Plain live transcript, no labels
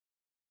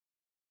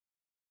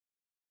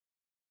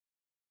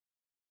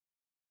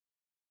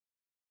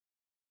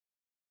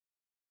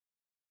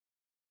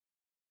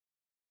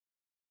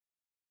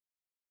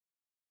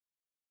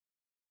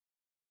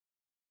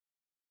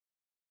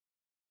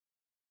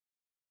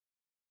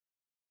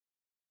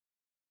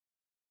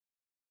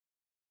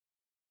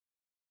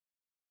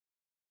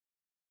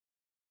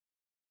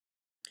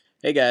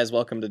Hey guys,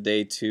 welcome to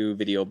day 2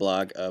 video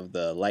blog of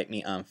the Light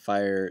Me on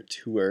Fire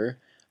tour.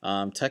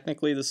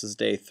 Technically this is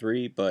day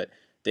 3, but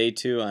day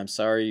 2, I'm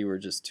sorry you were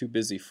just too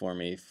busy for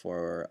me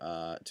to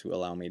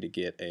allow me to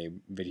get a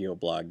video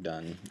blog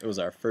done. It was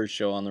our first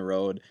show on the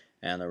road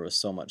and there was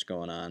so much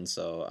going on,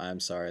 so I'm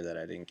sorry that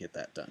I didn't get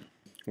that done.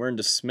 We're in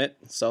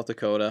DeSmet, South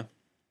Dakota.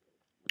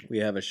 We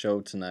have a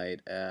show tonight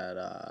at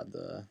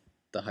the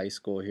high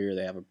school here.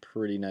 They have a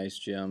pretty nice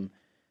gym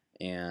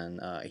and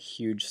a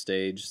huge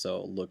stage, so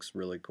it looks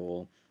really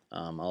cool.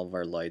 All of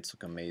our lights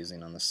look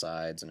amazing on the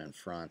sides and in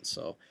front,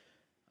 so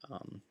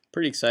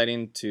pretty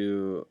exciting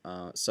to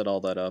set all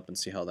that up and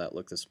see how that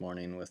looked this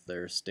morning with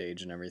their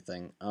stage and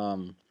everything.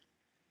 And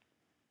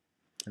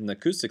the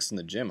acoustics in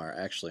the gym are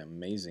actually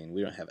amazing.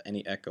 We don't have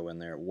any echo in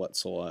there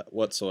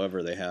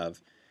whatsoever. They have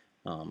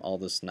all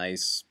this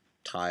nice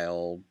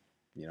tile,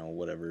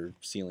 whatever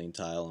ceiling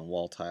tile and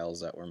wall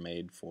tiles that were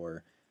made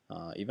for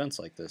events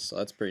like this, so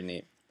that's pretty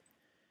neat.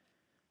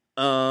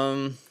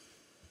 I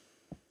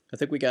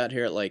think we got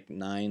here at like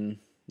 9.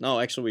 No,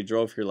 actually we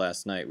drove here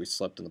last night. We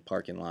slept in the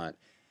parking lot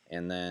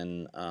and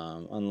then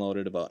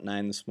unloaded about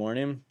 9 this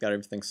morning. Got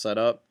everything set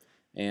up,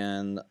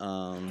 and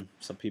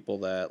some people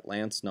that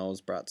Lance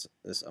knows brought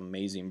this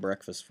amazing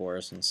breakfast for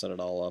us and set it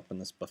all up in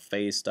this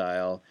buffet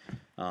style.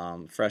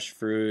 Fresh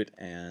fruit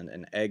and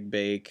an egg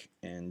bake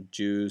and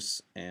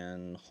juice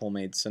and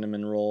homemade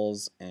cinnamon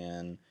rolls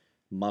and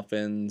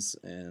muffins,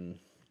 and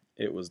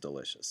it was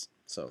delicious.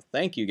 So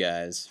thank you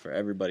guys for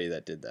everybody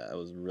that did that. It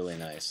was really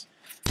nice.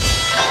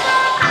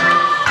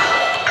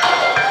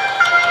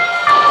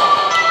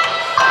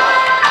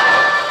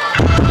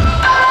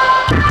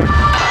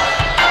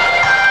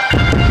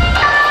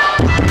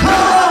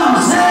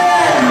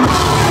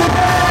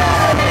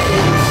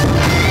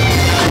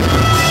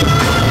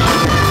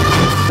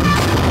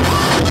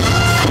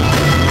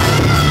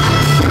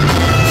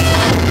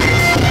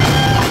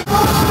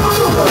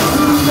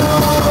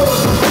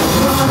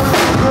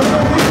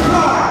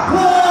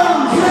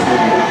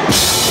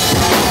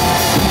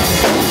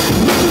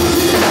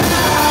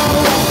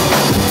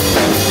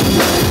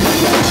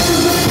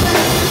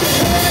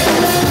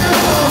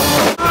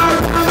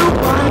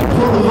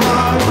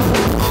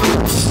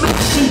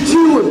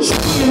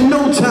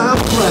 No time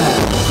flat.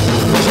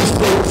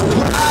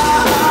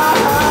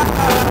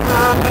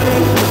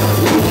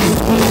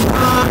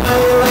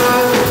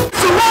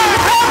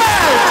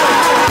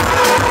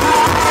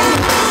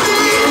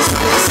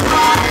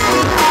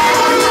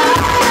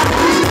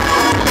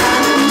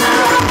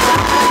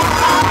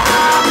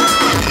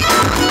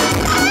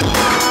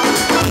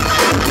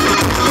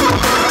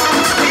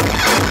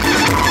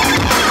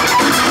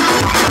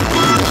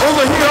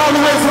 Over here, all the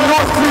way from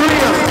North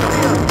Korea.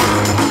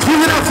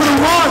 Give it up for the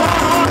one,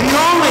 the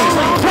only,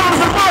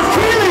 Jonathan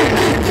RAWKZILLA!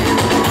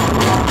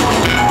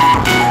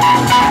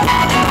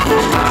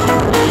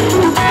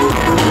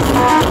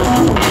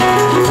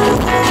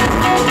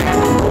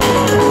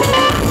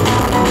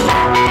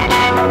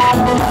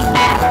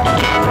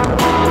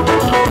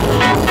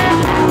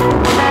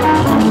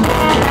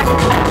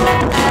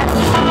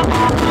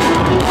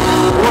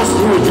 Who wants to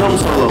hear a drum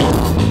solo?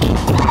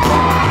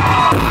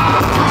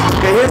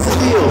 Okay, here's the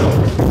deal.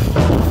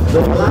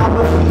 The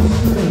louder you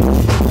scream,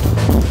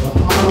 the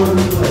harder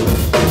you play.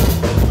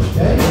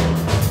 Okay?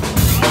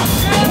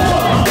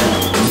 1,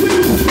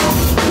 2,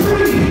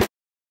 3.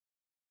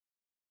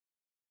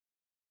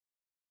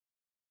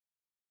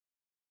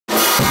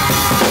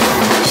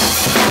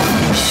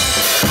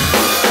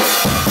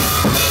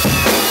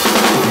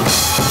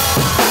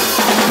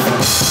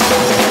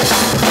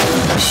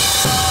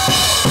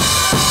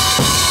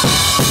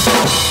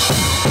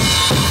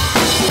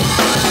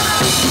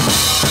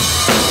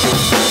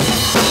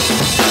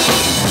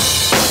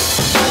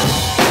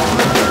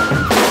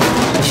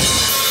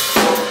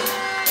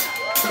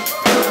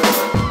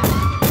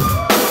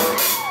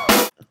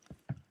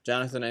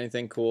 Jonathan,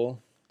 anything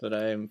cool that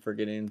I am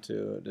forgetting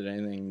to? Did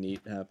anything neat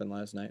happen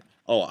last night?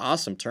 Oh,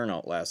 awesome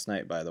turnout last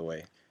night, by the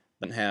way.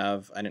 I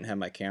didn't have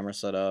my camera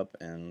set up,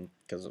 and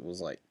because it was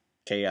like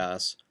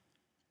chaos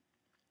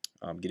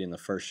getting the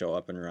first show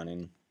up and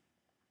running.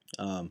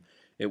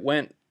 It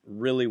went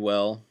really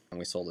well, and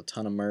we sold a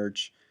ton of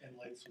merch. And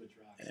Light Switch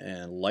rocks.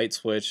 And Light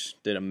Switch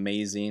did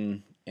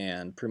amazing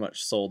and pretty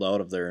much sold out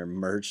of their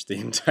merch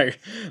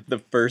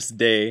the first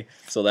day,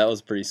 so that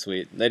was pretty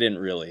sweet. They didn't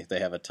really.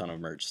 They have a ton of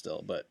merch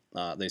still, but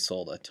they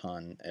sold a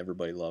ton.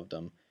 Everybody loved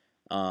them.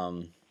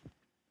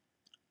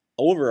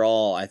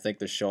 Overall, I think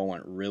the show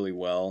went really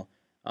well.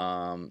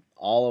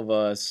 All of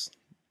us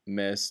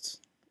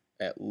missed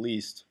at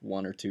least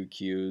 1 or 2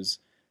 cues.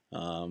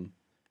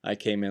 I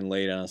came in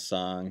late on a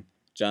song.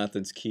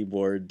 Jonathan's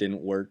keyboard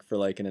didn't work for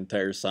like an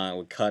entire song. It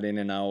would cut in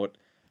and out.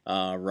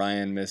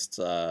 Ryan messed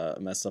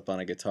up on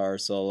a guitar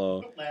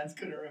solo. Lance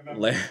couldn't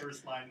remember the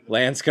first line.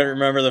 Lance couldn't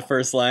remember the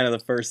first line of the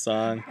first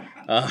song.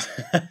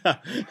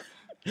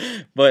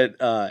 But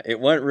it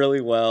went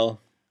really well.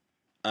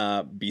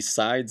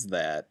 Besides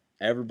that,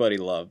 everybody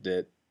loved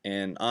it,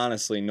 and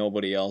honestly,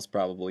 nobody else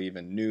probably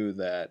even knew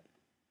that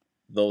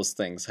those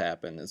things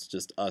happen. It's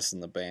just us in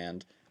the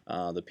band.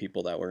 The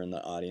people that were in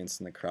the audience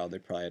and the crowd, they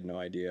probably had no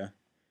idea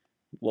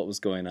what was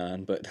going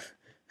on, but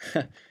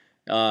it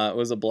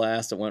was a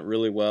blast. It went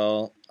really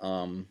well.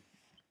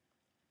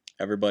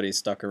 Everybody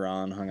stuck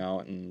around, hung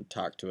out, and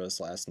talked to us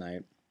last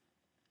night.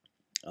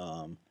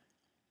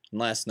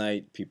 Last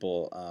night,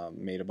 people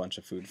made a bunch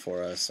of food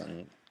for us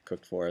and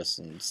cooked for us,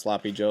 and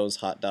sloppy joes,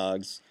 hot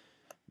dogs,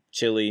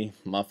 chili,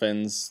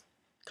 muffins,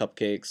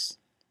 cupcakes.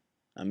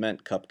 I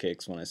meant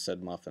cupcakes when I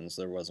said muffins.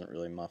 There wasn't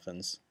really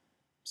muffins.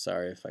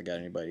 Sorry if I got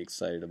anybody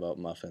excited about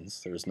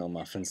muffins. There was no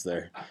muffins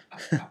there.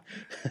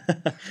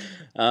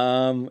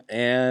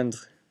 And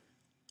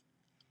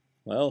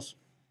what else?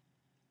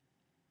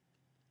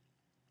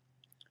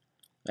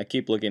 I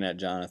keep looking at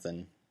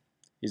Jonathan.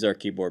 He's our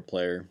keyboard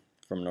player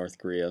from North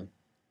Korea.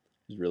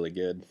 He's really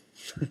good.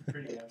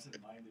 Pretty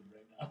absent-minded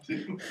right now,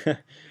 too.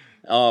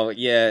 Oh,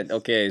 yeah,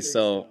 okay,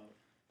 so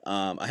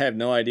I have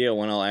no idea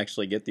when I'll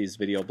actually get these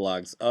video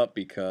blogs up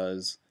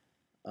because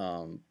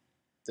the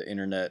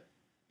internet,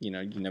 you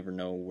never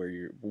know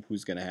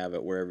who's going to have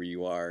it wherever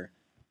you are.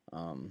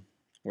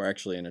 We're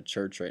actually in a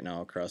church right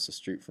now across the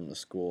street from the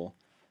school,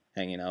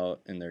 hanging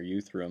out in their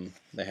youth room.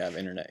 They have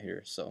internet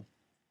here, so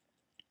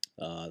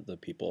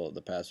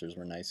the pastors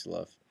were nice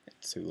enough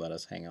to let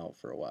us hang out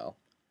for a while.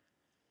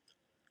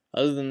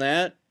 Other than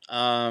that,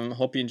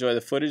 hope you enjoy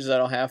the footage that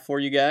I'll have for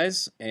you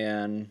guys,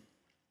 and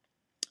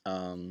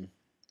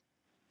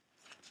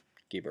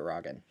keep it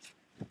rocking.